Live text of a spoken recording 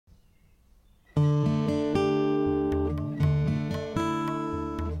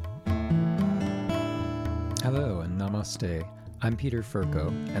Namaste. I'm Peter Furco,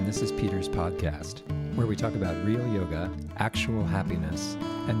 and this is Peter's podcast, where we talk about real yoga, actual happiness,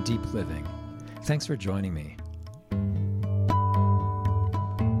 and deep living. Thanks for joining me.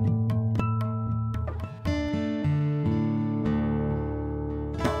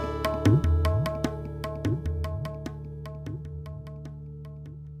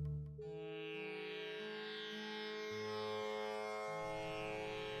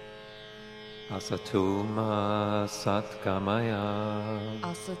 Asatoma Satgamaya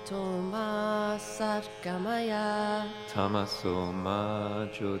Asatoma Satgamaya Tamasoma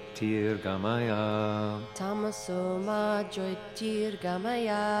Jyotirgamaya Tamasoma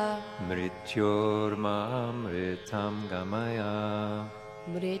Jyotirgamaya Mrityormamritam Gamaya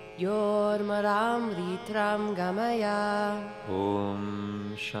Mrityormaramritram Gamaya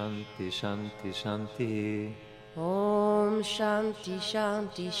Om Shanti Shanti Shanti Om Shanti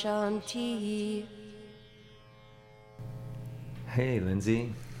Shanti Shanti. Hey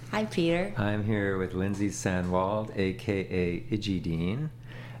Lindsay. Hi Peter. I'm here with Lindsay Sandwald, aka Iji Dean,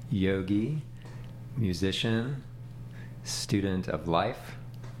 yogi, musician, student of life.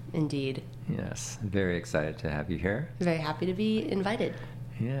 Indeed. Yes, very excited to have you here. Very happy to be invited.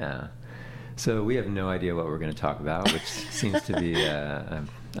 Yeah. So we have no idea what we're going to talk about, which seems to be a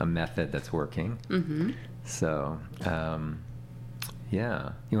method that's working. Mm-hmm. So,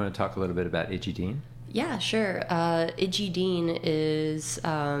 yeah. You want to talk a little bit about Iji Dean? Yeah, sure. Iji Dean is,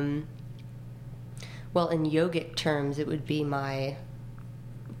 well, in yogic terms, it would be my,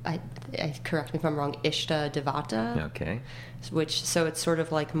 I correct me if I'm wrong, Ishta Devata. Okay. So it's sort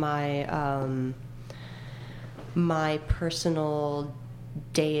of like my, my personal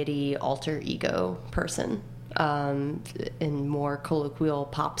deity alter ego person. In more colloquial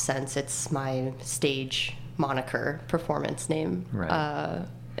pop sense, it's my stage moniker, performance name. Right.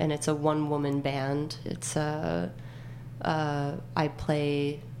 And it's a one-woman band. It's I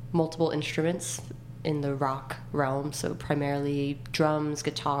play multiple instruments in the rock realm, so primarily drums,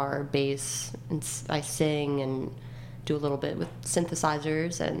 guitar, bass, and I sing and do a little bit with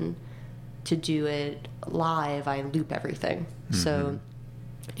synthesizers, and to do it live, I loop everything. Mm-hmm. So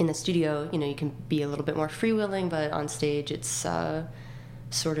in the studio, you can be a little bit more freewheeling, but on stage, it's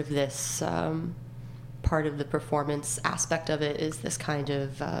sort of this part of the performance aspect of it is this kind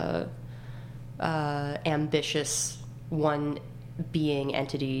of ambitious one being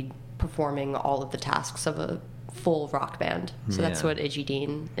entity performing all of the tasks of a full rock band. So that's what Iji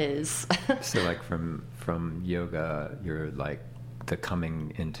Dean is. So like from yoga, you're like the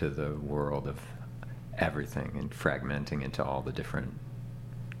coming into the world of everything and fragmenting into all the different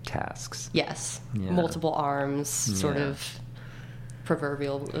tasks. Yes. Yeah. Multiple arms, sort of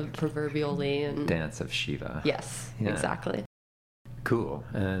proverbially. And Dance of Shiva. Yes, Yeah. exactly. Cool.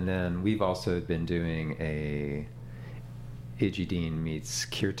 And then we've also been doing a Iji Dean meets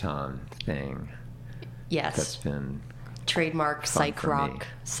Kirtan thing. Yes. That's been trademark fun psych for me.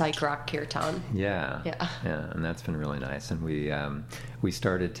 rock kirtan. Yeah. Yeah. And that's been really nice. And we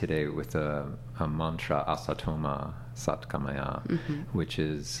started today with a mantra, Asatoma Satgamaya, Mm-hmm. which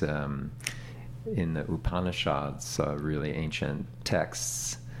is in the Upanishads, really ancient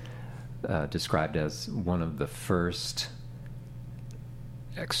texts, described as one of the first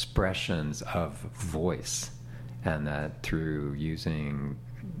expressions of voice, and that through using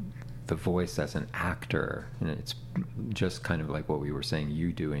the voice as an actor, and it's just kind of like what we were saying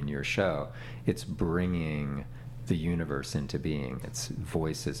you do in your show, it's bringing the universe into being. Its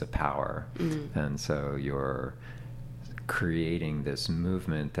voice is a power. Mm-hmm. And so you're creating this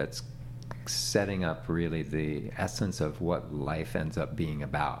movement that's setting up really the essence of what life ends up being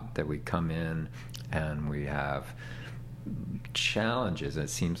about, that we come in and we have challenges. It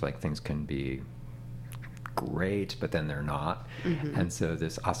seems like things can be great, but then they're not. Mm-hmm. And so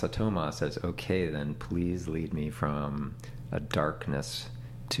this Asatoma says, okay, then please lead me from a darkness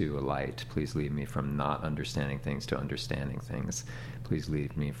to a light. Please lead me from not understanding things to understanding things. Please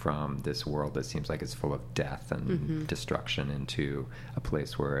lead me from this world that seems like it's full of death and mm-hmm. destruction into a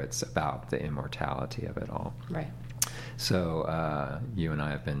place where it's about the immortality of it all. Right. So you and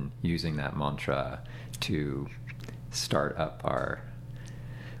I have been using that mantra to start up our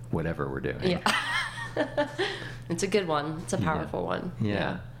whatever we're doing. Yeah. It's a good one. It's a powerful one.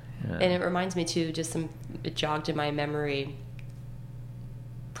 Yeah. And it reminds me too, it jogged in my memory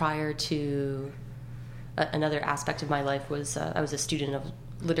prior to another aspect of my life was I was a student of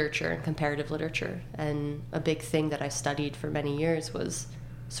literature and comparative literature, and a big thing that I studied for many years was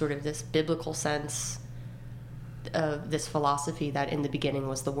sort of this biblical sense of this philosophy that in the beginning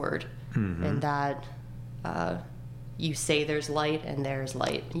was the Word, mm-hmm. and that you say there's light and there's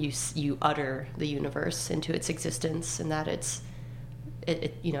light. You utter the universe into its existence, and that it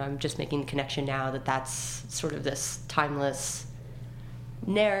you know, I'm just making the connection now that that's sort of this timeless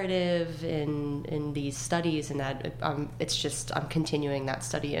narrative in these studies, and that it's just I'm continuing that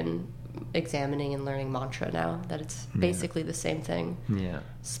study and examining and learning mantra now, that it's basically the same thing. Yeah.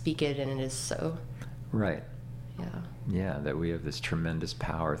 Speak it and it is so. Right. Yeah. Yeah, that we have this tremendous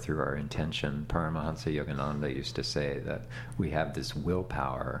power through our intention. Paramahansa Yogananda used to say that we have this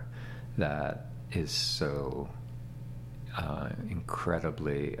willpower that is so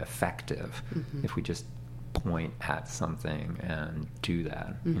incredibly effective if we just point at something and do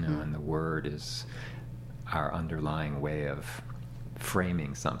that. You know, and the word is our underlying way of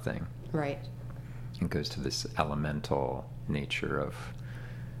framing something. Right. It goes to this elemental nature of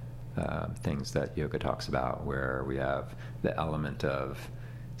things that yoga talks about, where we have the element of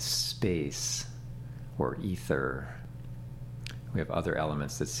space or ether. We have other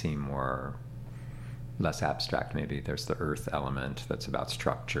elements that seem less abstract. Maybe there's the earth element that's about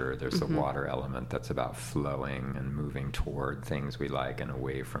structure. There's the water element that's about flowing and moving toward things we like and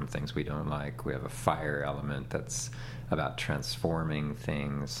away from things we don't like. We have a fire element that's about transforming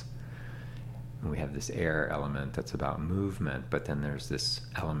things. And we have this air element that's about movement, but then there's this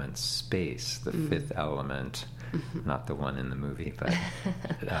element space, the fifth element, not the one in the movie, but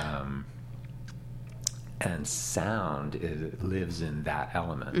and sound lives in that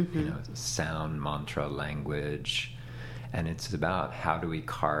element. You know, sound, mantra, language, and it's about how do we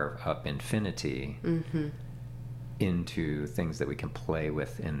carve up infinity into things that we can play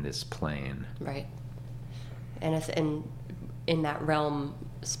with in this plane. Right. And in that realm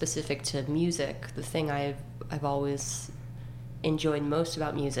specific to music, the thing I've always enjoyed most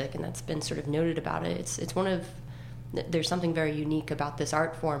about music, and that's been sort of noted about it, there's something very unique about this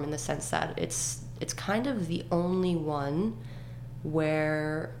art form in the sense that it's kind of the only one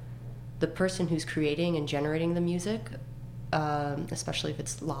where the person who's creating and generating the music, especially if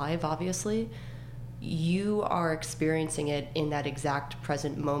it's live, obviously, you are experiencing it in that exact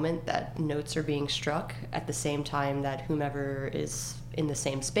present moment that notes are being struck, at the same time that whomever is in the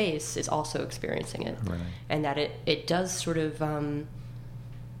same space is also experiencing it. Right. And that it does sort of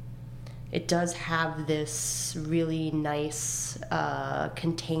it does have this really nice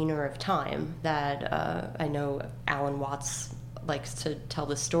container of time that I know Alan Watts likes to tell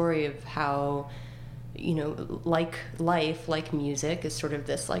the story of how, you know, like life, like music, is sort of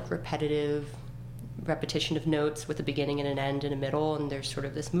this like repetition of notes with a beginning and an end and a middle, and there's sort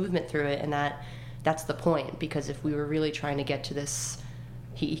of this movement through it, and that's the point. Because if we were really trying to get to this,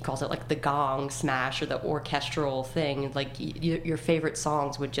 he calls it like the gong smash or the orchestral thing, like your favorite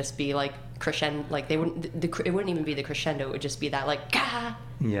songs would just be like crescendo, like it wouldn't even be the crescendo, it would just be that like gah.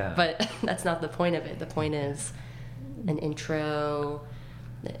 Yeah. But that's not the point of it. The point is an intro.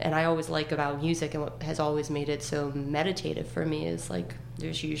 And I always like about music, and what has always made it so meditative for me, is like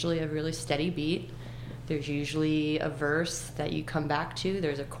there's usually a really steady beat. There's usually a verse that you come back to.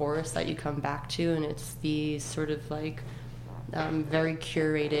 There's a chorus that you come back to, and it's these sort of like very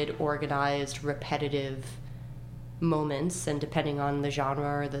curated, organized, repetitive moments. And depending on the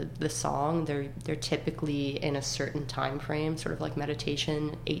genre or the song, they're typically in a certain time frame, sort of like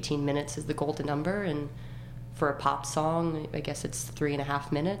meditation. 18 minutes is the golden number, and for a pop song, I guess it's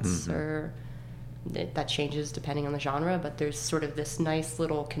 3.5 minutes, or that changes depending on the genre. But there's sort of this nice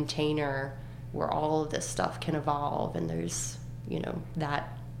little container where all of this stuff can evolve, and there's, you know,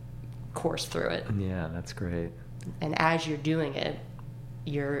 that course through it. Yeah, that's great. And as you're doing it,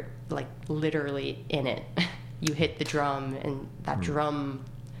 you're like literally in it. You hit the drum, and that drum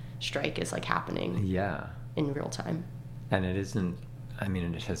strike is like happening in real time. And it isn't, I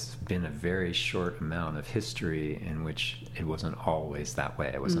mean, it has been a very short amount of history in which it wasn't always that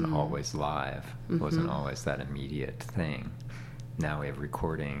way. It wasn't always live. It wasn't always that immediate thing. Now we have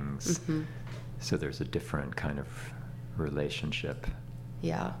recordings, so there's a different kind of relationship.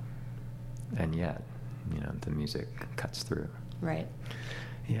 Yeah. And yet, you know, the music cuts through. Right.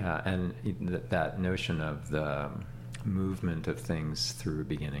 Yeah, and that notion of the movement of things through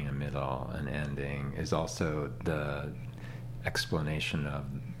beginning and middle and ending is also the explanation of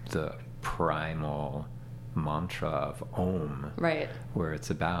the primal mantra of Om, right, where it's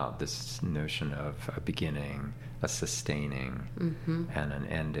about this notion of a beginning, a sustaining, and an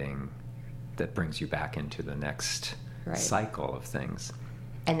ending that brings you back into the next cycle of things.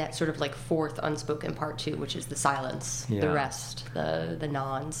 And that sort of like fourth unspoken part too, which is the silence, the rest, the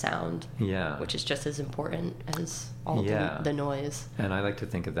non-sound, which is just as important as all the noise. And I like to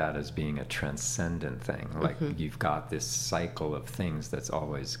think of that as being a transcendent thing. Like you've got this cycle of things that's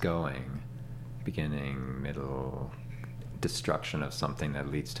always going, beginning, middle, destruction of something that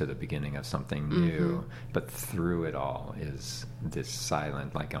leads to the beginning of something new. But through it all is this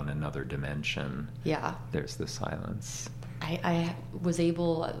silent, like on another dimension. Yeah. There's the silence. I was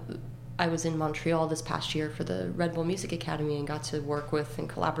in Montreal this past year for the Red Bull Music Academy and got to work with and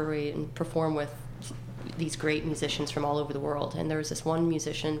collaborate and perform with these great musicians from all over the world. And there was this one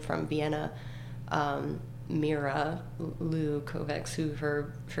musician from Vienna, Mira Lou Kovacs, who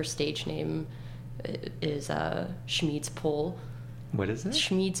her stage name is Schmied's Pole. What is it?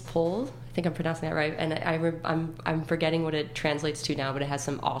 Schmied's Pole. I think I'm pronouncing that right. And I'm forgetting what it translates to now, but it has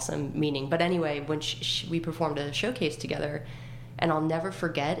some awesome meaning. But anyway, when we performed a showcase together, and I'll never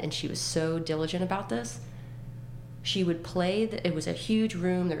forget, and she was so diligent about this, she would play, it was a huge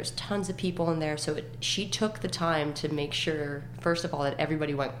room, there was tons of people in there, so she took the time to make sure, first of all, that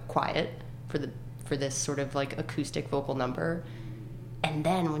everybody went quiet for this sort of like acoustic vocal number. And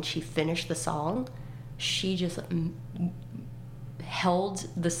then when she finished the song, she just held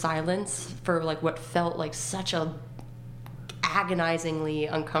the silence for like what felt like such a agonizingly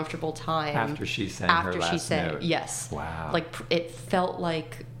uncomfortable time. After she sang her last note. Yes. Wow. Like it felt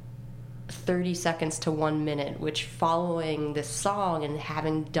like 30 seconds to 1 minute, which following this song and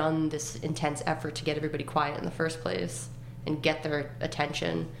having done this intense effort to get everybody quiet in the first place and get their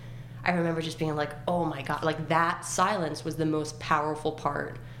attention, I remember just being like, oh my God, like that silence was the most powerful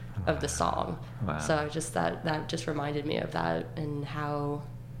part of the song. Wow. So just that just reminded me of that and how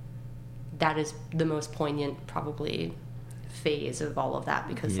that is the most poignant probably phase of all of that,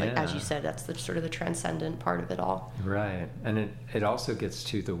 because like as you said, that's the sort of the transcendent part of it all. Right. And it also gets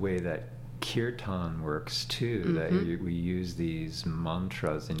to the way that kirtan works too, that we use these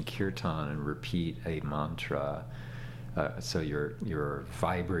mantras in kirtan and repeat a mantra. So you're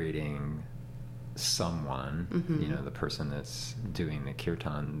vibrating someone, the person that's doing the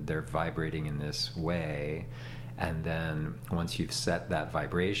kirtan, they're vibrating in this way. And then once you've set that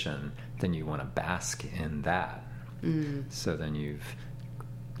vibration, then you want to bask in that. So then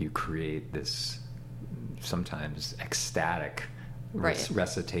you create this sometimes ecstatic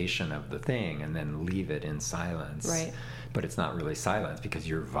recitation of the thing and then leave it in silence. Right. But it's not really silence because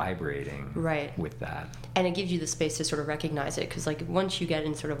you're vibrating with that. And it gives you the space to sort of recognize it, because like once you get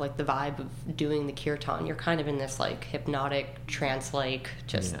in sort of like the vibe of doing the kirtan, you're kind of in this like hypnotic trance-like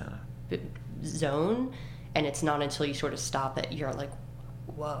just zone, and it's not until you sort of stop that you're like,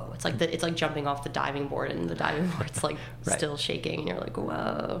 whoa. It's like jumping off the diving board, and the diving board's like still shaking, and you're like,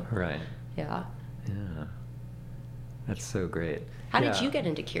 whoa. Right. Yeah. Yeah. That's so great. How did you get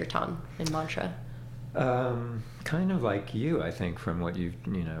into kirtan and mantra? Kind of like you, I think, from what the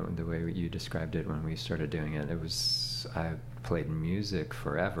way you described it when we started doing it. I played music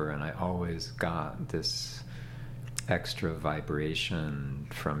forever, and I always got this extra vibration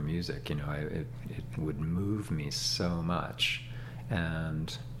from music. It would move me so much,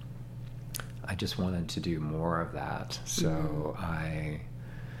 and I just wanted to do more of that. So I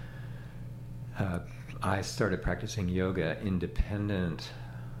started practicing yoga independent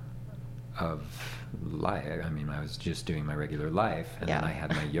of life. I mean, I was just doing my regular life, and then I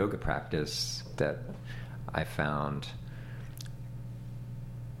had my yoga practice that I found,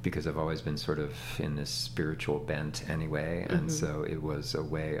 because I've always been sort of in this spiritual bent anyway, and so it was a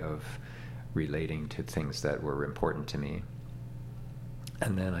way of relating to things that were important to me.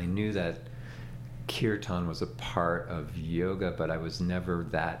 And then I knew that kirtan was a part of yoga, but I was never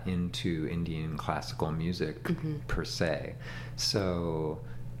that into Indian classical music per se. So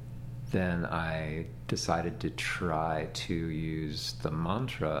then I decided to try to use the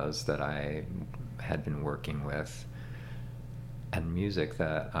mantras that I had been working with and music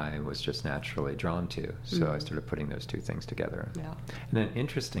that I was just naturally drawn to. So I started putting those two things together. Yeah. And then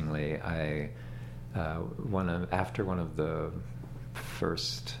interestingly, after one of the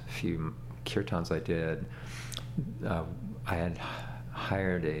first few kirtans I did, I had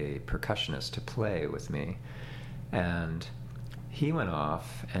hired a percussionist to play with me, and he went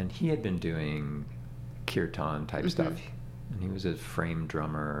off, and he had been doing kirtan type stuff, and he was a frame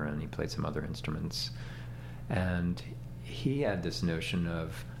drummer, and he played some other instruments, and he had this notion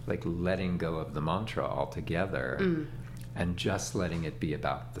of like letting go of the mantra altogether and just letting it be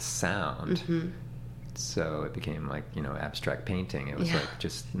about the sound. So it became like, abstract painting. It was like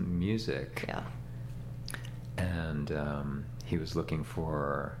just music. Yeah. And he was looking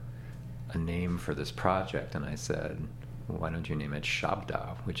for a name for this project, and I said, why don't you name it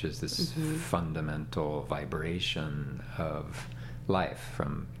Shabda, which is this fundamental vibration of life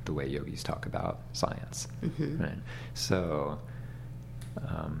from the way yogis talk about science. Right? So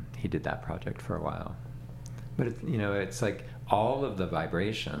he did that project for a while. But, it's like all of the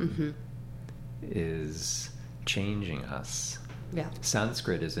vibration is changing us. Yeah.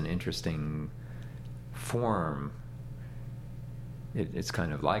 Sanskrit is an interesting form. It's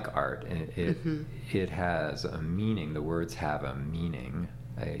kind of like art. It has a meaning. The words have a meaning,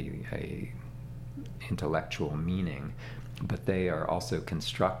 a intellectual meaning, but they are also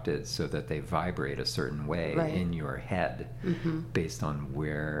constructed so that they vibrate a certain way in your head based on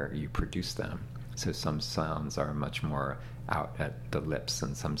where you produce them. So some sounds are much more out at the lips,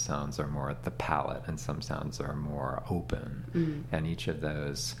 and some sounds are more at the palate, and some sounds are more open. And each of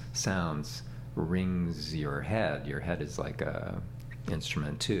those sounds rings your head. Your head is like a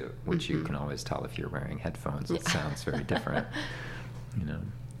instrument too, which you can always tell if you're wearing headphones. It sounds very different, you know.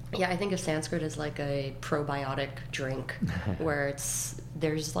 Yeah, I think of Sanskrit as like a probiotic drink, where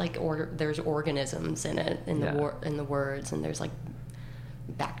there's organisms in it, in the words, and there's like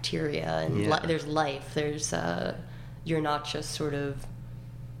bacteria, and there's life. There's you're not just sort of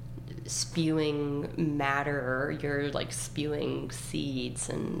spewing matter. You're like spewing seeds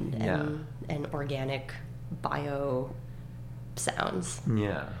and organic bio sounds.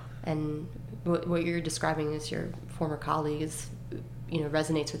 Yeah. And what you're describing as your former colleagues,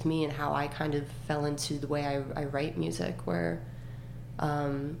 resonates with me and how I kind of fell into the way I write music, where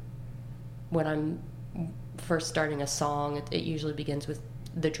when I'm first starting a song, it usually begins with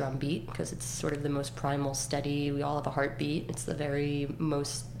the drum beat, because it's sort of the most primal, steady. We all have a heartbeat. It's the very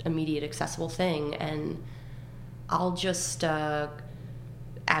most immediate, accessible thing. And I'll just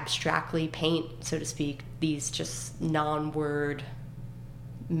abstractly paint, so to speak, these just non-word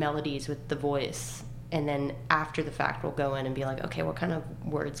melodies with the voice. And then after the fact, we'll go in and be like, okay, what kind of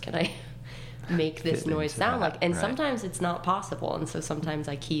words can I make this noise sound like? And sometimes it's not possible. And so sometimes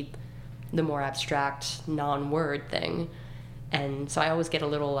I keep the more abstract, non-word thing. And so I always get a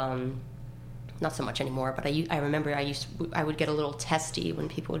little, not so much anymore, but I remember I would get a little testy when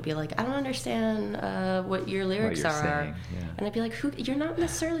people would be like, I don't understand what your lyrics are. Saying, yeah. And I'd be like, you're not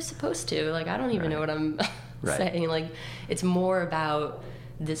necessarily supposed to. Like, I don't even know what I'm saying. Like, it's more about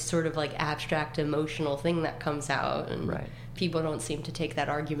this sort of like abstract emotional thing that comes out. And people don't seem to take that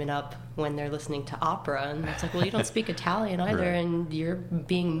argument up when they're listening to opera. And it's like, well, you don't speak Italian either, and you're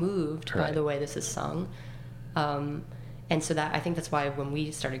being moved by the way this is sung. And so I think that's why when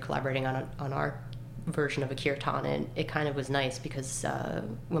we started collaborating on our version of a kirtan, it kind of was nice, because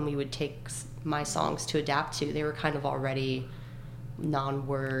when we would take my songs to adapt to, they were kind of already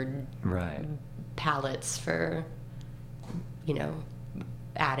non-word palettes for,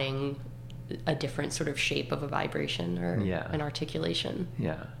 adding a different sort of shape of a vibration or an articulation.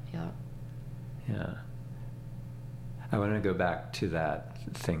 Yeah. I want to go back to that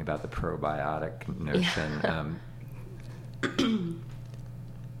thing about the probiotic notion.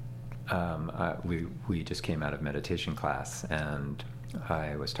 We just came out of meditation class, and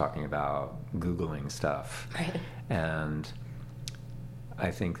I was talking about Googling stuff. And I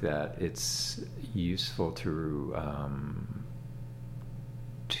think that it's useful to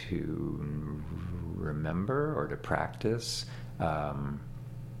remember or to practice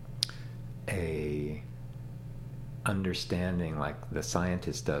a understanding, like the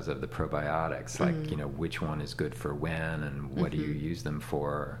scientist does, of the probiotics, like which one is good for when and what do you use them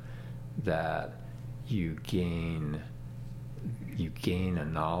for, that you gain a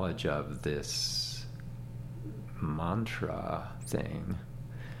knowledge of this mantra thing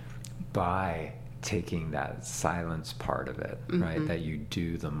by taking that silence part of it, right? That you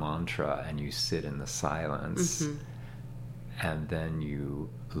do the mantra and you sit in the silence, and then you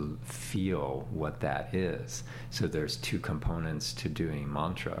feel what that is. So there's two components to doing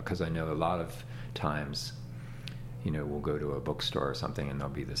mantra, because I know a lot of times, we'll go to a bookstore or something, and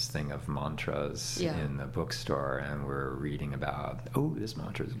there'll be this thing of mantras in the bookstore, and we're reading about, this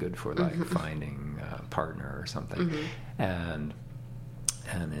mantra is good for like finding a partner or something. And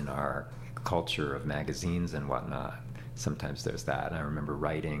in our culture of magazines and whatnot, sometimes there's that. And I remember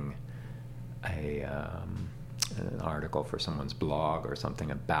writing an article for someone's blog or something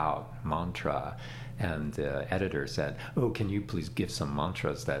about mantra, and the editor said, can you please give some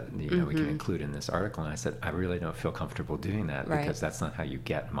mantras that we can include in this article? And I said, I really don't feel comfortable doing that, because that's not how you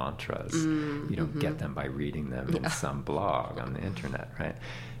get mantras. You don't get them by reading them in some blog on the internet, right?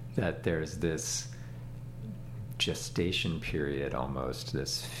 That there's this gestation period, almost,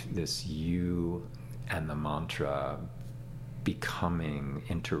 this you and the mantra becoming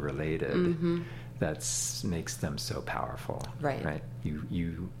interrelated, that makes them so powerful, right?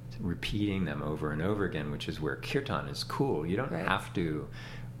 You repeating them over and over again, which is where kirtan is cool. You don't have to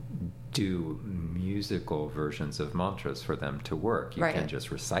do musical versions of mantras for them to work. You can just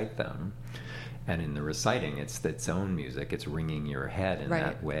recite them, And in the reciting, it's its own music. It's ringing your head in Right.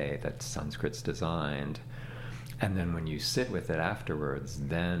 that way that Sanskrit's designed. And then when you sit with it afterwards,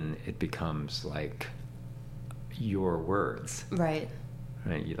 then it becomes like your words. Right.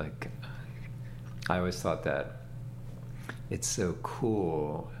 Right? You like, I always thought that it's so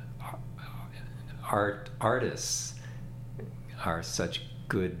cool. Artists are such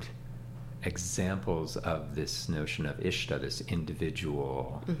good examples of this notion of Ishta, this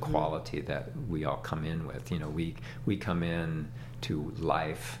individual quality that we all come in with. You know, we come in to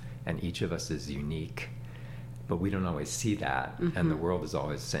life, and each of us is unique, but we don't always see that. And the world is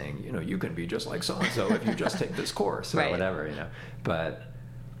always saying, you know, you can be just like so and so if you just take this course or Right. whatever. You know, but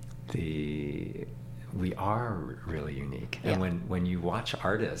we are really unique. Yeah. And when you watch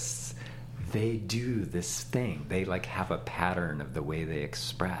artists, they do this thing. They like have a pattern of the way they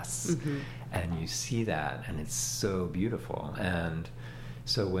express. And you see that, and it's so beautiful. And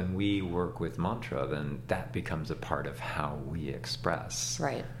so when we work with mantra, then that becomes a part of how we express.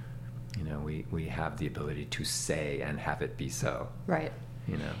 Right. You know, we have the ability to say and have it be so. Right.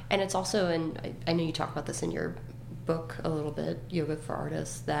 You know. And it's also, and I know you talk about this in your book a little bit, Yoga for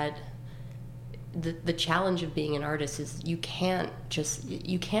Artists, that the challenge of being an artist is you can't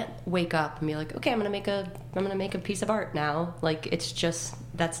wake up and be like, okay, I'm gonna make a piece of art now. Like, it's just,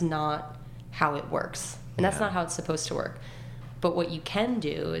 that's not how it works, and that's Yeah. not how it's supposed to work. But what you can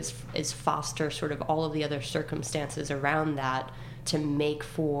do is foster sort of all of the other circumstances around that to make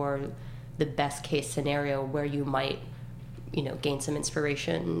for the best case scenario where you might, you know, gain some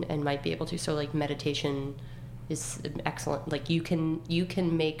inspiration and might be able to. So like meditation is excellent. Like you can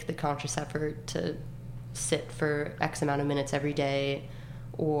make the conscious effort to sit for X amount of minutes every day,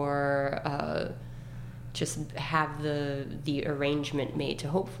 or just have the arrangement made to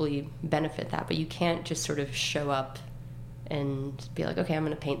hopefully benefit that. But you can't just sort of show up and be like, okay, I'm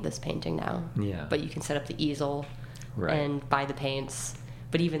going to paint this painting now. Yeah. But you can set up the easel Right. and buy the paints.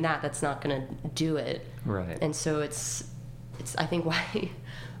 But even that's not going to do it. Right. And so it's I think why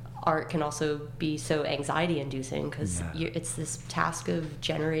art can also be so anxiety inducing, because Yeah. it's this task of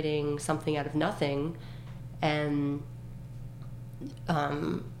generating something out of nothing, and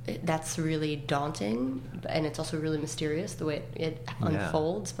that's really daunting, and it's also really mysterious the way it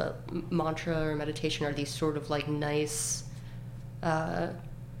unfolds. But mantra or meditation are these sort of like nice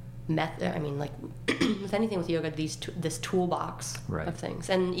method. I mean, like with anything with yoga, this toolbox Right. of things.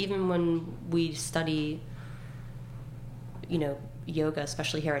 And even when we study, you know, yoga,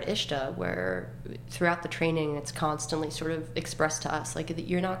 especially here at Ishta, where throughout the training it's constantly sort of expressed to us, like,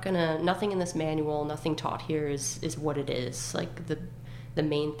 you're not gonna, nothing in this manual, nothing taught here is what it is. Like the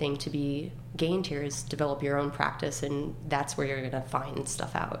main thing to be gained here is develop your own practice, and that's where you're gonna find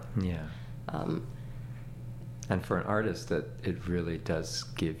stuff out. Yeah. And for an artist, that it really does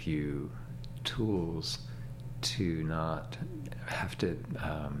give you tools to not have to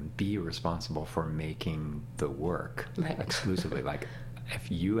be responsible for making the work Right. exclusively. Like, if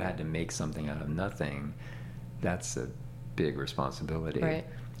you had to make something out of nothing, that's a big responsibility. Right.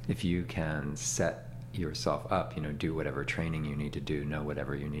 If you can set yourself up, you know, do whatever training you need to do, know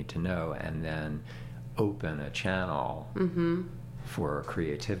whatever you need to know, and then open a channel for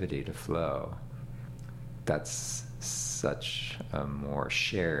creativity to flow, that's such a more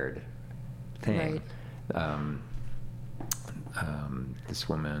shared thing. Right. This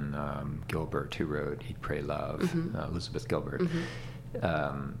woman, Gilbert, who wrote Eat, Pray, Love, Elizabeth Gilbert,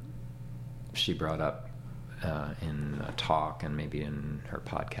 she brought up in a talk and maybe in her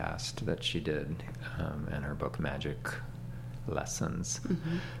podcast that she did, and her book Magic Lessons,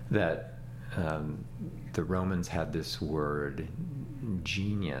 that the Romans had this word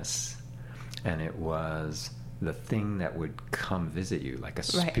genius, and it was the thing that would come visit you, like a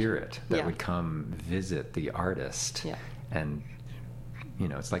Right. spirit that Yeah. would come visit the artist. Yeah. And, you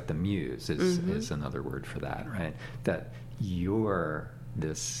know, it's like the muse is another word for that, right? That you're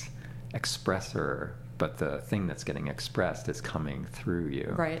this expressor, but the thing that's getting expressed is coming through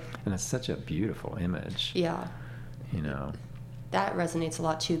you. Right. And it's such a beautiful image, Yeah. you know? That resonates a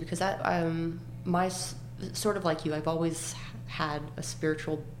lot too, because that sort of like you, I've always had a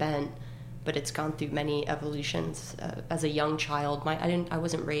spiritual bent, but it's gone through many evolutions. As a young child, I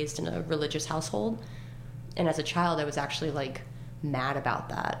wasn't raised in a religious household, and as a child, I was actually like mad about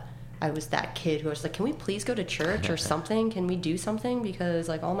that. I was that kid who was like, "Can we please go to church or something? Can we do something? Because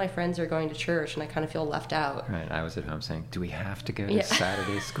like all my friends are going to church, and I kind of feel left out." Right. I was at home saying, "Do we have to go to Yeah.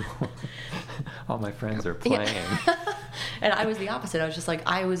 Saturday school? All my friends are playing." And I was the opposite. I was just like,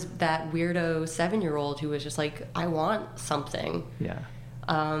 I was that weirdo 7-year-old who was just like, I want something. Yeah.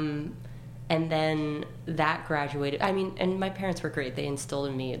 And then that graduated. I mean, and my parents were great. They instilled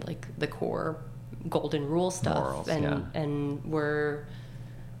in me like the core golden rule stuff. Morals, and were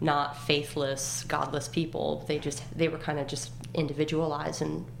not faithless, godless people. They were kind of just individualized,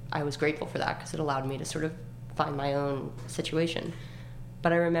 and I was grateful for that because it allowed me to sort of find my own situation.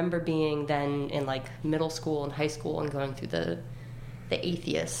 But I remember being then in like middle school and high school and going through the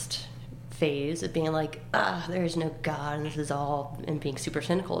atheist phase of being like, there's no God and this is all, and being super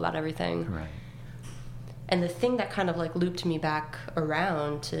cynical about everything. Right. And the thing that kind of like looped me back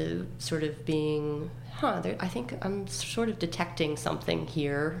around to sort of being, I think I'm sort of detecting something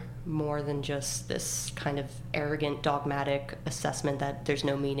here more than just this kind of arrogant, dogmatic assessment that there's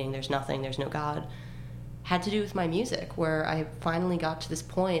no meaning, there's nothing, there's no God, had to do with my music, where I finally got to this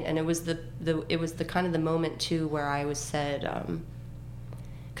point, and it was the kind of the moment too where I was said,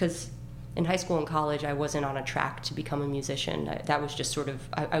 because in high school and college I wasn't on a track to become a musician. That was just sort of,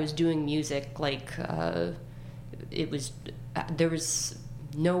 I was doing music like there was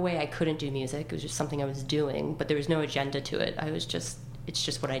no way I couldn't do music. It was just something I was doing, but there was no agenda to it. It's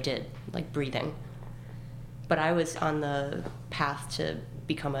just what I did, like breathing. But I was on the path to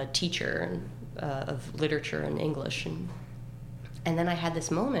become a teacher of literature and English, and then I had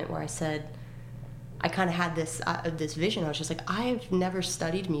this moment where I said, I kind of had this vision. I was just like, I've never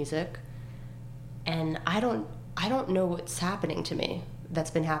studied music, and I don't know what's happening to me.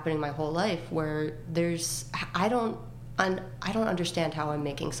 That's been happening my whole life, where I don't understand how I'm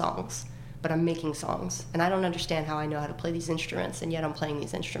making songs, but I'm making songs, and I don't understand how I know how to play these instruments, and yet I'm playing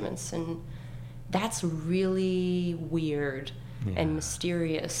these instruments, and that's really weird and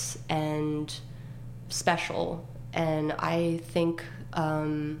mysterious and special. And I think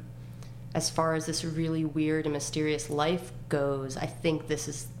as far as this really weird and mysterious life goes, I think this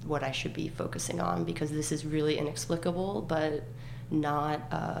is what I should be focusing on, because this is really inexplicable, but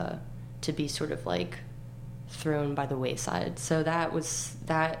not to be sort of like thrown by the wayside. So that was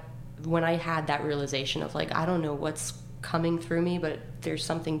that, when I had that realization of like, I don't know what's coming through me, but there's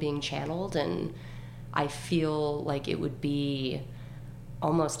something being channeled, and I feel like it would be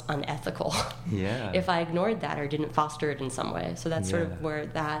almost unethical if I ignored that or didn't foster it in some way. So that's sort of where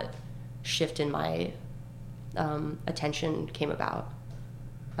that shift in my attention came about,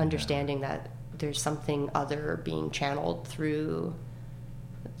 understanding that there's something other being channeled through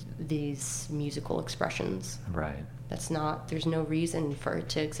these musical expressions. Right. There's no reason for it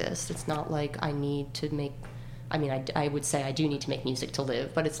to exist. It's not like I need to make, I would say I do need to make music to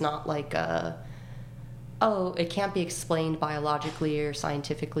live, but it's not like it can't be explained biologically or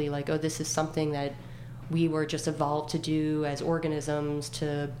scientifically, like, this is something that we were just evolved to do as organisms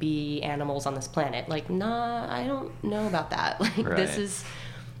to be animals on this planet. Like, nah, I don't know about that. Like, right. This is,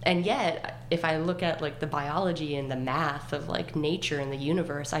 and yet, if I look at like the biology and the math of like nature and the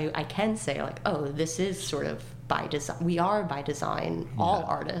universe, I can say like, this is sort of by design. We are by design all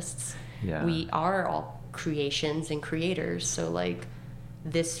artists. Yeah. We are all creations and creators. So like,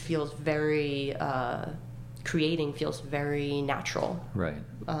 this feels very creating feels very natural, right,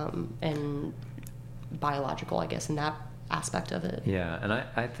 and biological, I guess, in that aspect of it. Yeah, and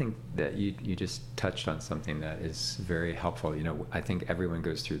I think that you just touched on something that is very helpful. I think everyone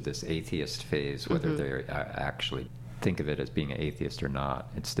goes through this atheist phase, whether they actually think of it as being an atheist or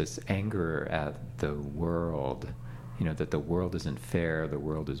not. It's this anger at the world, that the world isn't fair, the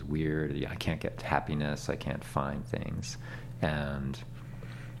world is weird, I can't get happiness, I can't find things. And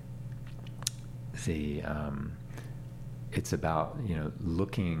it's about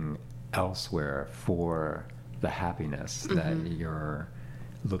looking elsewhere for the happiness, that you're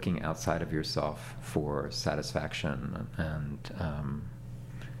looking outside of yourself for satisfaction, and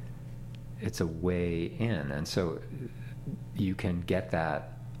it's a way in. And so you can get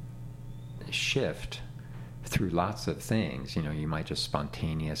that shift through lots of things. You might just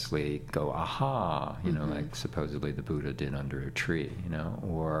spontaneously go, aha, like supposedly the Buddha did under a tree,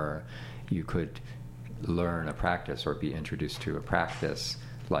 or you could learn a practice or be introduced to a practice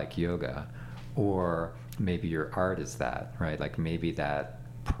like yoga, or maybe your art is that, right? Like maybe that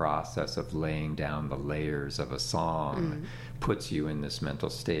process of laying down the layers of a song puts you in this mental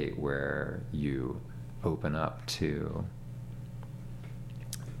state where you open up to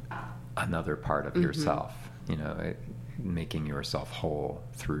another part of yourself, making yourself whole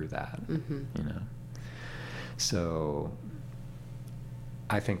through that, So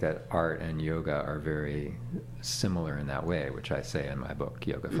I think that art and yoga are very similar in that way, which I say in my book,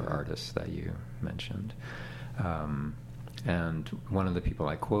 Yoga for Artists, that you mentioned. And one of the people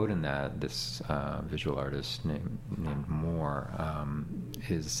I quote in that, this visual artist named Moore,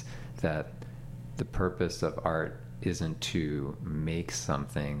 is that the purpose of art isn't to make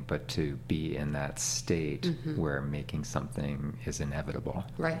something, but to be in that state where making something is inevitable.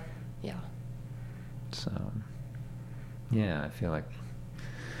 Right, yeah. So, yeah, I feel like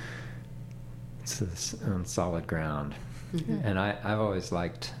it's this on solid ground. Mm-hmm. And I've always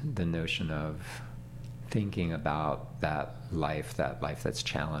liked the notion of thinking about that life that's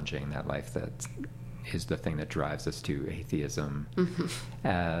challenging, that life that is the thing that drives us to atheism,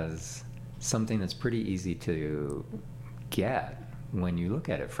 as something that's pretty easy to get when you look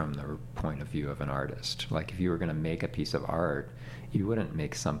at it from the point of view of an artist. Like if you were going to make a piece of art, you wouldn't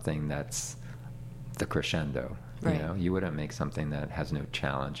make something that's the crescendo. Right. You know, you wouldn't make something that has no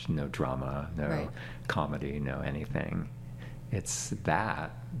challenge, no drama, no Right. comedy, no anything. It's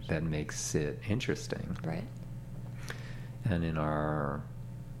that makes it interesting. Right. And in our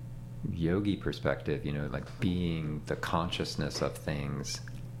yogi perspective, you know, like being the consciousness of things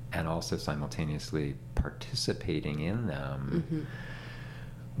and also simultaneously participating in them,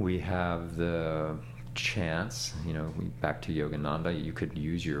 we have the chance, you know, back to Yogananda, you could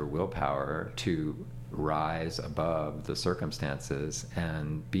use your willpower to rise above the circumstances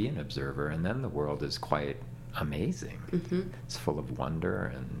and be an observer, and then the world is quite amazing. It's full of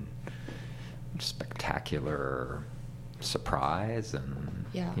wonder and spectacular surprise, and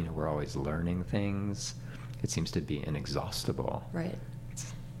Yeah. you know, we're always learning things. It seems to be inexhaustible. Right.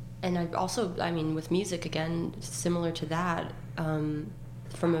 And I also, I mean, with music, again, similar to that,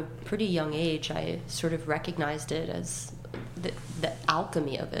 from a pretty young age, I sort of recognized it as the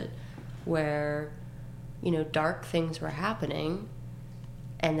alchemy of it, where, you know, dark things were happening,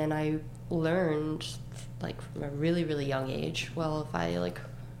 and then I learned, like, from a really, really young age, well, if I, like,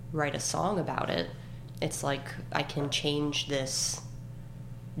 write a song about it, it's like I can change this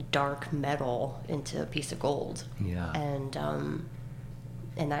dark metal into a piece of gold. Yeah.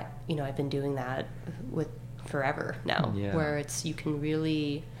 And that, you know, I've been doing that with forever now, Yeah. where it's, you can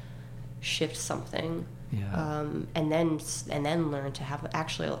really shift something, Yeah. and then learn to have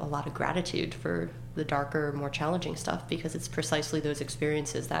actually a lot of gratitude for the darker, more challenging stuff, because it's precisely those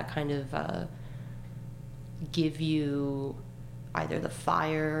experiences that kind of give you either the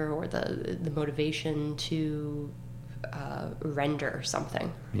fire or the motivation to render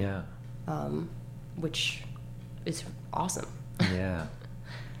something, Yeah. which is awesome. Yeah.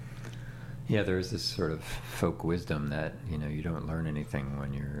 Yeah, there's this sort of folk wisdom that, you know, you don't learn anything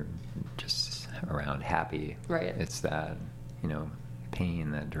when you're just around happy. Right. It's that, you know,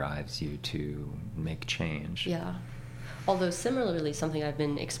 pain that drives you to make change. Yeah. Although similarly, something I've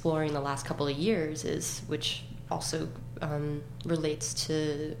been exploring the last couple of years is, which also relates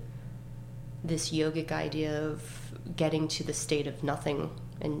to this yogic idea of getting to the state of nothing,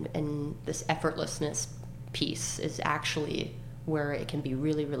 and this effortlessness piece is actually where it can be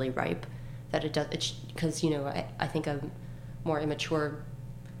really, really ripe. That it does, because, you know, I think a more immature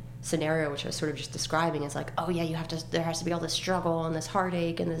scenario, which I was sort of just describing, is like, oh yeah, there has to be all this struggle and this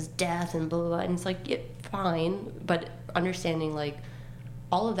heartache and this death and blah, blah, blah. And it's like, yeah, fine, but understanding, like,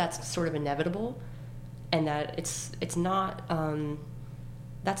 all of that's sort of inevitable, and that it's not,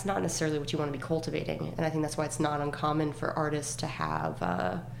 that's not necessarily what you want to be cultivating. And I think that's why it's not uncommon for artists to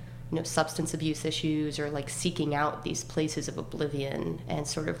have, you know, substance abuse issues, or like seeking out these places of oblivion and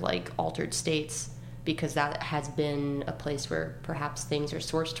sort of like altered states, because that has been a place where perhaps things are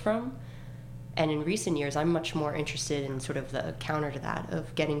sourced from. And in recent years, I'm much more interested in sort of the counter to that,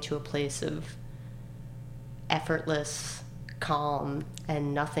 of getting to a place of effortless calm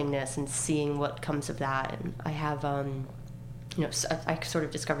and nothingness, and seeing what comes of that. And I have, you know, I sort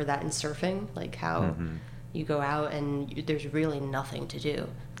of discovered that in surfing, like how you go out and there's really nothing to do.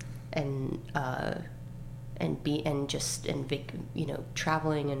 And you know,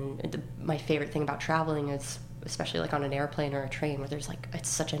 traveling, and my favorite thing about traveling is, especially like on an airplane or a train, where there's like, it's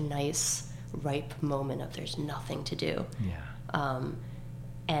such a nice ripe moment of there's nothing to do. Yeah.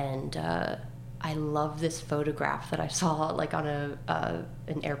 And I love this photograph that I saw like on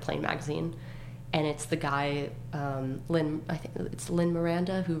an airplane magazine, and it's the guy, I think it's Lin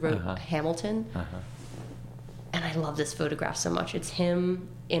Miranda, who wrote Hamilton. And I love this photograph so much. It's him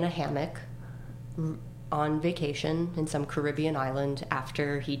in a hammock on vacation in some Caribbean island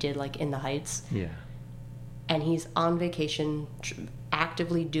after he did like In the Heights. Yeah. And he's on vacation,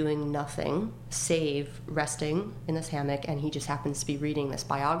 actively doing nothing save resting in this hammock, and he just happens to be reading this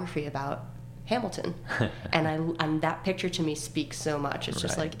biography about Hamilton. and that picture to me speaks so much. It's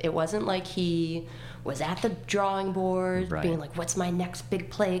just like, it wasn't like he was at the drawing board being like, what's my next big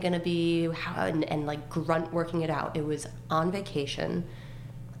play gonna be, and like grunt working it out. It was on vacation,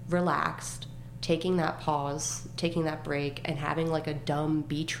 relaxed, taking that pause, taking that break, and having like a dumb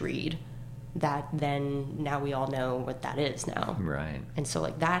beach read that then now we all know what that is now. Right. And so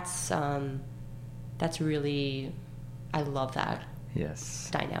like that's really, I love that Yes.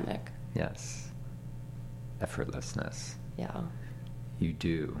 dynamic. Yes. effortlessness. Yeah. You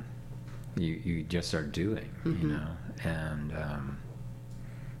do. You just are doing, Mm-hmm. you know. And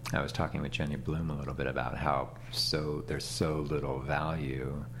I was talking with Jenny Bloom a little bit about how there's so little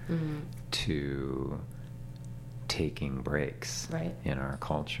value Mm-hmm. to taking breaks Right. in our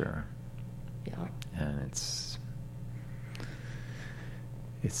culture. Yeah. And it's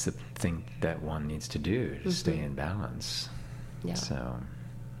the thing that one needs to do to stay Mhm. in balance. Yeah. So,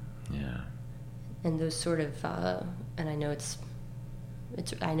 yeah. And those sort of, and I know it's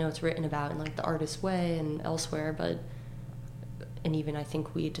written about in like The Artist's Way and elsewhere, and even I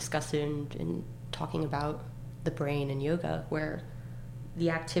think we discussed it in talking about the brain and yoga, where the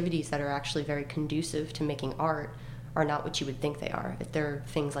activities that are actually very conducive to making art are not what you would think they are. If they're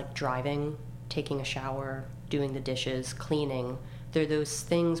things like driving, taking a shower, doing the dishes, cleaning, they're those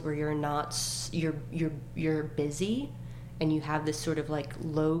things where you're busy and you have this sort of like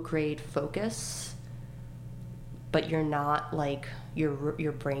low grade focus, but you're not like your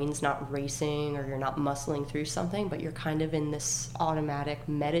brain's not racing or you're not muscling through something, but you're kind of in this automatic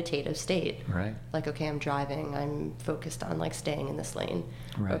meditative state. Right. Like, okay, I'm driving, I'm focused on like staying in this lane.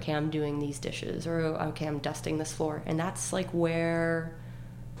 Right. Okay, I'm doing these dishes, or okay, I'm dusting this floor. And that's like where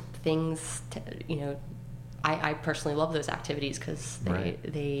things, I personally love those activities because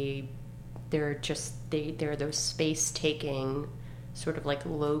they're those space taking sort of like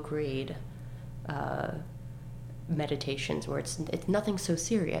low grade meditations where it's nothing so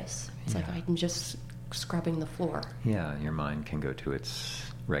serious. It's like I'm just scrubbing the floor. Yeah, your mind can go to its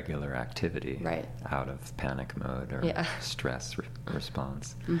regular activity, Right. out of panic mode or stress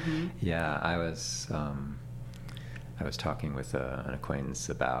response. Mm-hmm. Yeah, I was talking with an acquaintance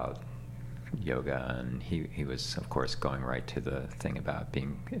about yoga, and he was, of course, going right to the thing about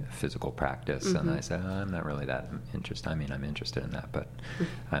being physical practice. Mm-hmm. And I said, I'm not really that interested. I mean, I'm interested in that, but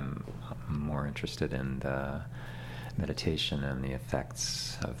I'm more interested in the meditation and the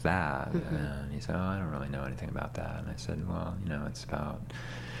effects of that. Mm-hmm. And he said, I don't really know anything about that. And I said, well, it's about,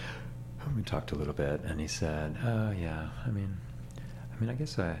 we talked a little bit, and he said, yeah, I mean, I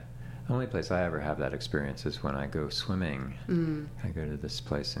guess the only place I ever have that experience is when I go swimming. I go to this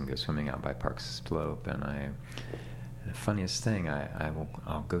place and go swimming out by Park Slope, and the funniest thing,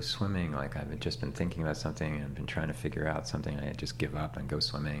 I'll go swimming, like I've just been thinking about something and been trying to figure out something, I just give up and go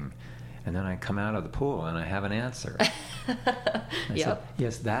swimming. And then I come out of the pool and I have an answer. I said,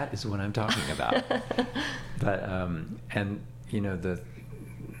 yes, that is what I'm talking about. But,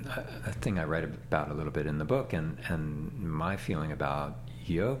 the thing I write about a little bit in the book, and my feeling about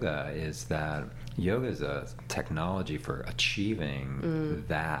yoga is that yoga is a technology for achieving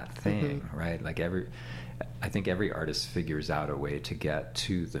that thing, right? Like I think every artist figures out a way to get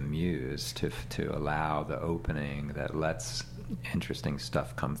to the muse, to allow the opening that lets interesting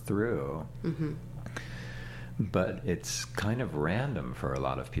stuff come through. Mm-hmm. But it's kind of random for a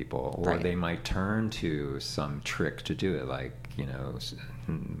lot of people, or Right. they might turn to some trick to do it, like,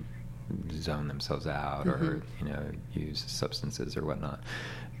 zone themselves out, or, use substances or whatnot.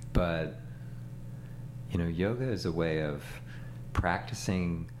 But, yoga is a way of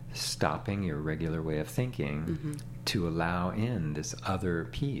practicing stopping your regular way of thinking to allow in this other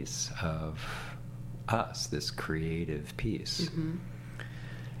piece of us, this creative piece.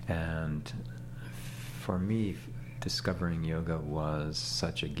 And for me, discovering yoga was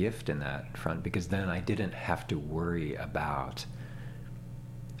such a gift in that front, because then I didn't have to worry about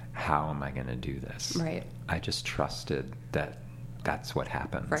how am I going to do this. Right. I just trusted that that's what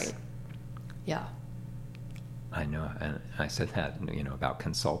happens. Right. Yeah. I know, and I said that, about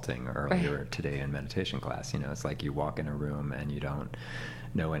consulting earlier today in meditation class. It's like you walk in a room and you don't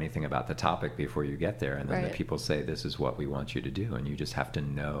know anything about the topic before you get there, and then the people say, this is what we want you to do, and you just have to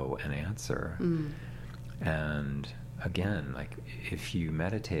know an answer. And again, like, if you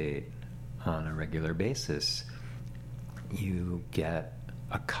meditate on a regular basis, you get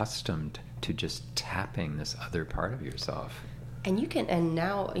accustomed to just tapping this other part of yourself. And you can, and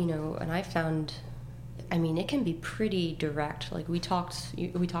now, and I found, it can be pretty direct. Like we talked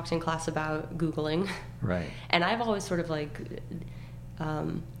in class about Googling. Right. And I've always sort of like,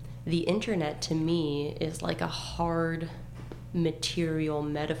 the internet to me is like a hard material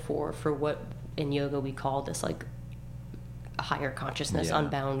metaphor for what in yoga we call this like a higher consciousness,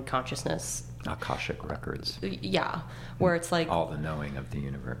 unbound consciousness. Akashic records. Yeah, where it's like all the knowing of the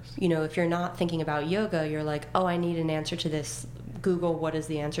universe. If you're not thinking about yoga, you're like, oh, I need an answer to this. Google, what is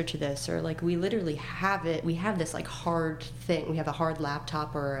the answer to this? Or like, we literally have it. We have this like hard thing. We have a hard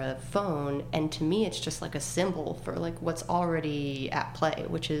laptop or a phone, and to me, it's just like a symbol for like what's already at play.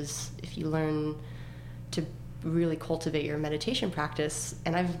 Which is, if you learn to really cultivate your meditation practice.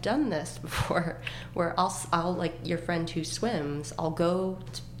 And I've done this before, where I'll like your friend who swims, I'll go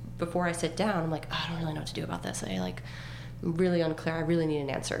before I sit down, I'm like, I don't really know what to do about this. I'm really unclear. I really need an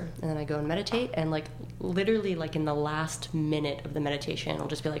answer. And then I go and meditate, and like literally like in the last minute of the meditation, I'll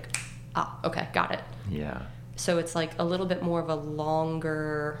just be like, okay, got it. Yeah. So it's like a little bit more of a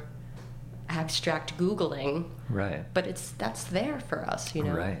longer abstract Googling, right? But that's there for us,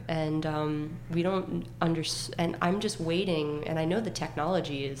 right? And we don't understand. And I'm just waiting. And I know the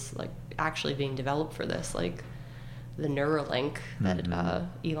technology is like actually being developed for this, like the Neuralink that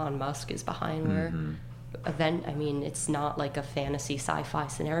Elon Musk is behind. Where it's not like a fantasy sci-fi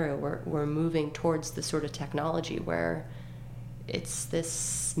scenario. We're moving towards the sort of technology where it's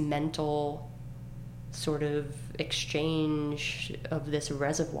this mental sort of exchange of this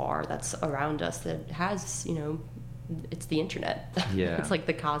reservoir that's around us that has, it's the internet. Yeah. It's like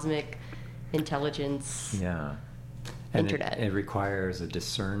the cosmic intelligence. Yeah. And internet. It requires a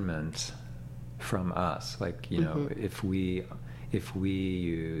discernment from us. Like, if we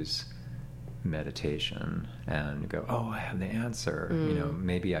use meditation and go, I have the answer,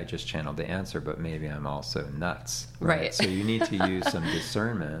 maybe I just channeled the answer, but maybe I'm also nuts. Right. So you need to use some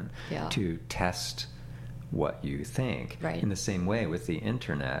discernment yeah. to test what you think. Right. In the same way with the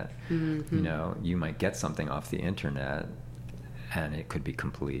internet, you might get something off the internet and it could be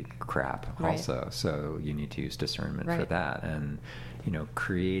complete crap also. So you need to use discernment for that. And,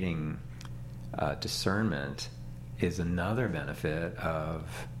 creating discernment is another benefit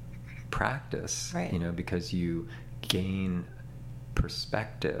of practice, because you gain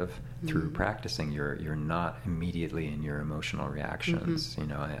perspective through practicing. You're not immediately in your emotional reactions.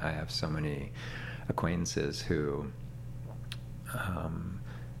 I have so many acquaintances who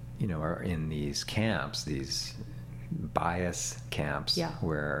are in these camps, these bias camps,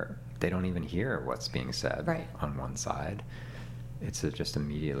 where they don't even hear what's being said on one side. It's just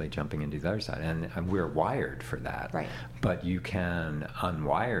immediately jumping into the other side, and we're wired for that. Right. But you can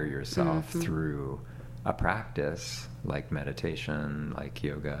unwire yourself through a practice like meditation, like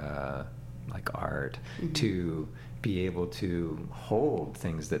yoga, like art, to be able to hold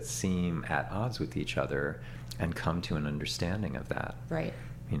things that seem at odds with each other and come to an understanding of that. Right.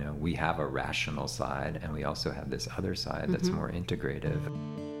 We have a rational side, and we also have this other side that's more integrative.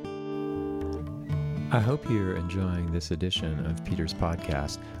 I hope you're enjoying this edition of Peter's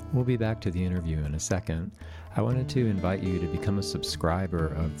podcast. We'll be back to the interview in a second. I wanted to invite you to become a subscriber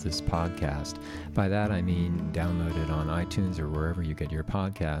of this podcast. By that I mean download it on iTunes or wherever you get your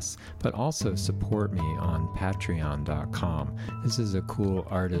podcasts, but also support me on patreon.com. This is a cool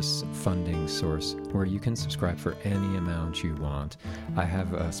artist funding source where you can subscribe for any amount you want. I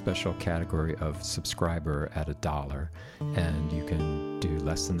have a special category of subscriber at $1, and you can do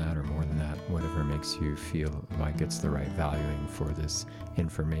less than that or more than that, whatever makes you feel like it's the right valuing for this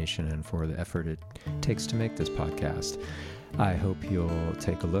information and for the effort it takes to make this podcast. I hope you'll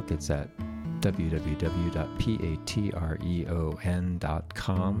take a look. It's at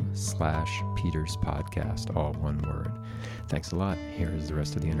www.patreon.com/Peters Podcast, all one word. Thanks a lot. Here is the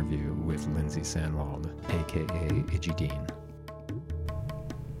rest of the interview with Lindsay Sandwald, aka Idgy Dean.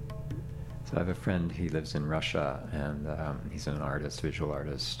 So I have a friend, he lives in Russia, and he's an artist, visual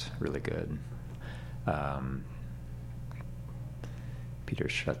artist, really good. Peter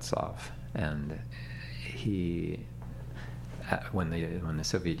Shvetsov, and he, when the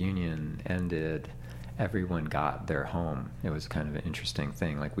Soviet Union ended, everyone got their home. It was kind of an interesting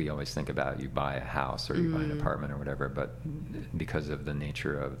thing. Like we always think about, you buy a house or you buy an apartment or whatever, but because of the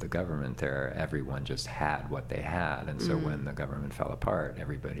nature of the government there, everyone just had what they had. And so when the government fell apart,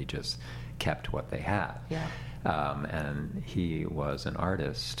 everybody just kept what they had. Yeah. And he was an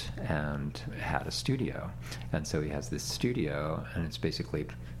artist and had a studio. And so he has this studio, and it's basically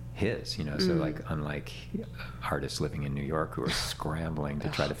his, so like, unlike artists living in New York who are scrambling to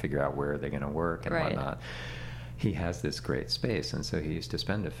try to figure out where they're going to work and whatnot, he has this great space. And so he used to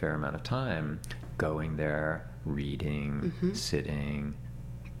spend a fair amount of time going there, reading, sitting,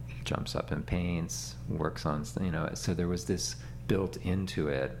 jumps up and paints, works on, so there was this built into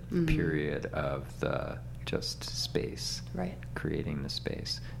it period of the just space, creating the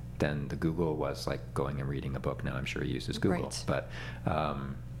space. Then the Google was like going and reading a book. Now I'm sure he uses Google, but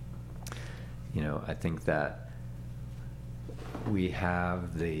I think that we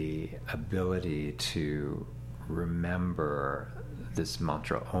have the ability to remember this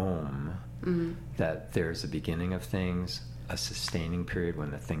mantra Om, that there's a beginning of things, a sustaining period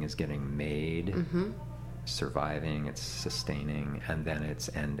when the thing is getting made, surviving, it's sustaining, and then it's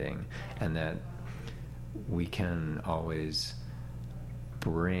ending. And that we can always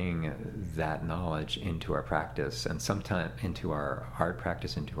bring that knowledge into our practice, and sometimes into our art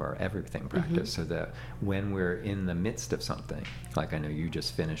practice, into our everything practice, so that when we're in the midst of something, like I know you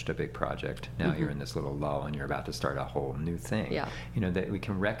just finished a big project, now you're in this little lull and you're about to start a whole new thing, Yeah. that we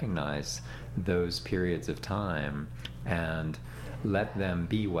can recognize those periods of time and let them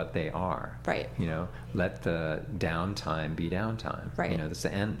be what they are. Right. Let the downtime be downtime. Right. That's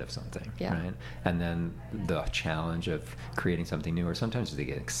the end of something. Yeah. Right. And then the challenge of creating something new, or sometimes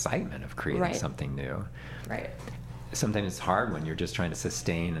the excitement of creating Right. something new. Right. Sometimes it's hard when you're just trying to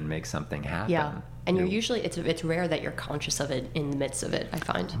sustain and make something happen. Yeah. And you're usually, it's rare that you're conscious of it in the midst of it, I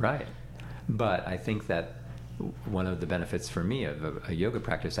find. Right. But I think that one of the benefits for me of a yoga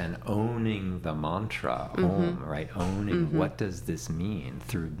practice and owning the mantra, Om, right? Owning what does this mean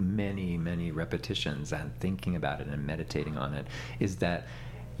through many, many repetitions and thinking about it and meditating on it, is that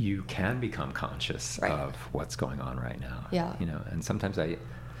you can become conscious Right. of what's going on right now. Yeah. And sometimes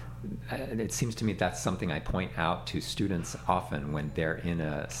it seems to me that's something I point out to students often when they're in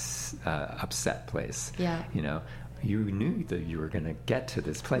a upset place. Yeah. You knew that you were going to get to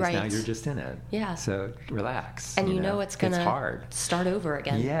this place. Right. Now you're just in it. Yeah. So relax. And it's going It's to hard. start over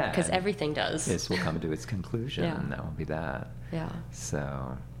again. Yeah. Because everything does. This will come to its conclusion, Yeah. and that will be that. Yeah.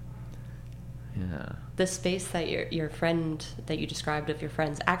 So, yeah. The space that your friend, that you described of your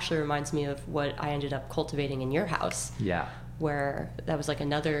friends, actually reminds me of what I ended up cultivating in your house. Yeah. Where that was like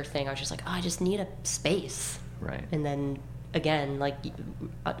another thing. I was just like, I just need a space. Right. And then again, like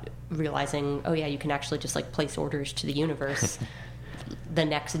realizing, oh yeah, you can actually just like place orders to the universe. The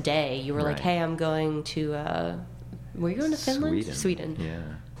next day, you were like, Right. hey, I'm going to, were you going to Finland? Sweden. Yeah.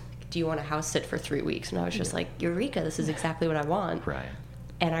 Do you want to house sit for 3 weeks? And I was just like, Eureka, this is exactly what I want. Right.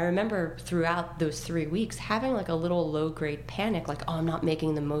 And I remember throughout those 3 weeks having like a little low-grade panic, like, oh, I'm not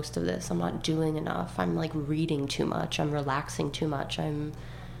making the most of this. I'm not doing enough. I'm like reading too much. I'm relaxing too much. I'm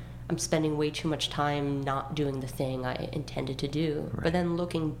spending way too much time not doing the thing I intended to do. Right. But then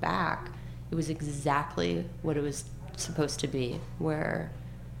looking back, it was exactly what it was supposed to be, where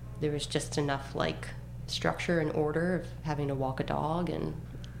there was just enough like structure and order of having to walk a dog and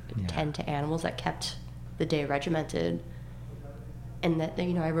Yeah. tend to animals that kept the day regimented. And that,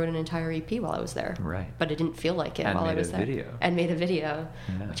 I wrote an entire EP while I was there. Right. But it didn't feel like it And while I made was a there. video. And made a video,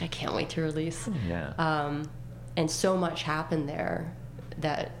 Yeah. which I can't wait to release. Yeah. And so much happened there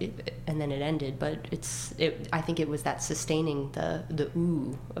and then it ended. But I think it was that sustaining the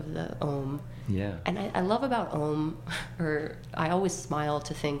ooh of the Om. Yeah. And I love about Om, or I always smile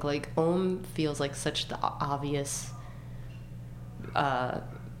to think like Om feels like such the obvious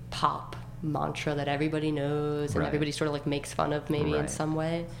pop mantra that everybody knows and Right. everybody sort of like makes fun of maybe in Right. some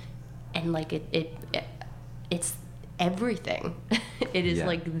way. And like it's everything. It is Yeah.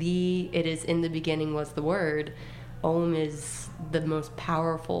 like it is in the beginning was the word. Om is the most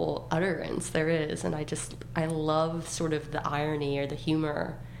powerful utterance there is, and I love sort of the irony or the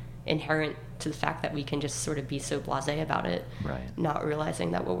humor inherent to the fact that we can just sort of be so blasé about it, Right. not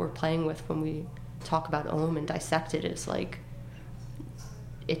realizing that what we're playing with when we talk about Om and dissect it is like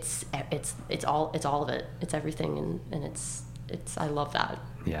it's all of it. It's everything, and it's I love that.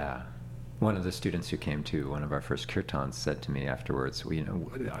 Yeah. One of the students who came to one of our first kirtans said to me afterwards, well,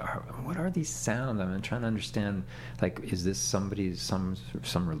 what are these sounds? I'm trying to understand, like, is this somebody's, some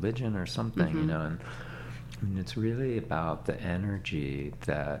religion or something, And I mean, it's really about the energy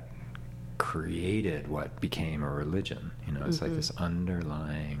that created what became a religion. It's like this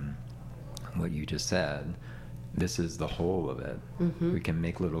underlying, what you just said, this is the whole of it. We can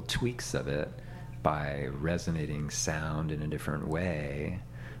make little tweaks of it by resonating sound in a different way.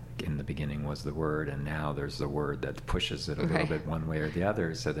 In the beginning was the word, and now there's the word that pushes it a little Right. bit one way or the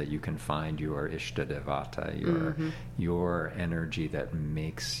other, so that you can find your Ishta Devata, your energy that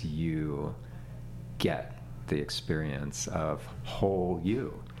makes you get the experience of whole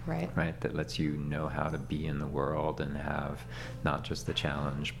you. Right? That lets you know how to be in the world and have not just the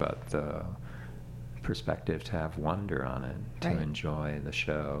challenge, but the perspective to have wonder on it, to Right. enjoy the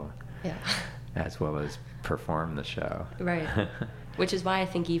show, Yeah. as well as perform the show. Right. Which is why I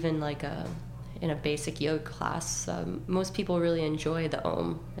think even like in a basic yoga class, most people really enjoy the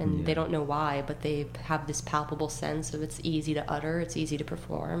Om, and they don't know why, but they have this palpable sense of it's easy to utter, it's easy to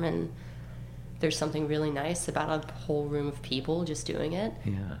perform, and there's something really nice about a whole room of people just doing it.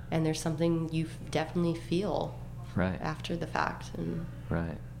 Yeah. And there's something you definitely feel Right. after the fact, and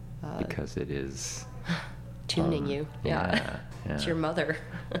Right. Because it is tuning you. Yeah. Yeah. It's your mother.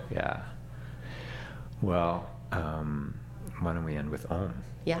 Yeah. Well, why don't we end with Om?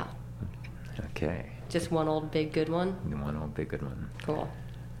 Yeah. Okay. Just one old big good one. One old big good one. Cool.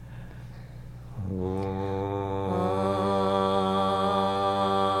 Om.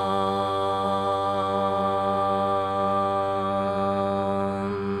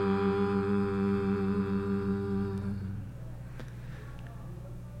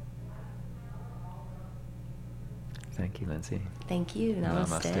 Thank you, Lindsay. Thank you.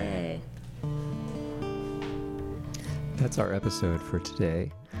 Namaste. That's our episode for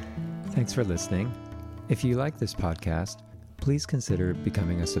today. Thanks for listening. If you like this podcast, please consider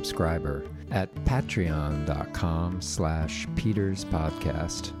becoming a subscriber at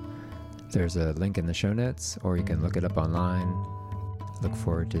patreon.com/PetersPodcast. There's a link in the show notes, or you can look it up online. Look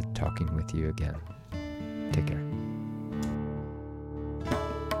forward to talking with you again. Take care.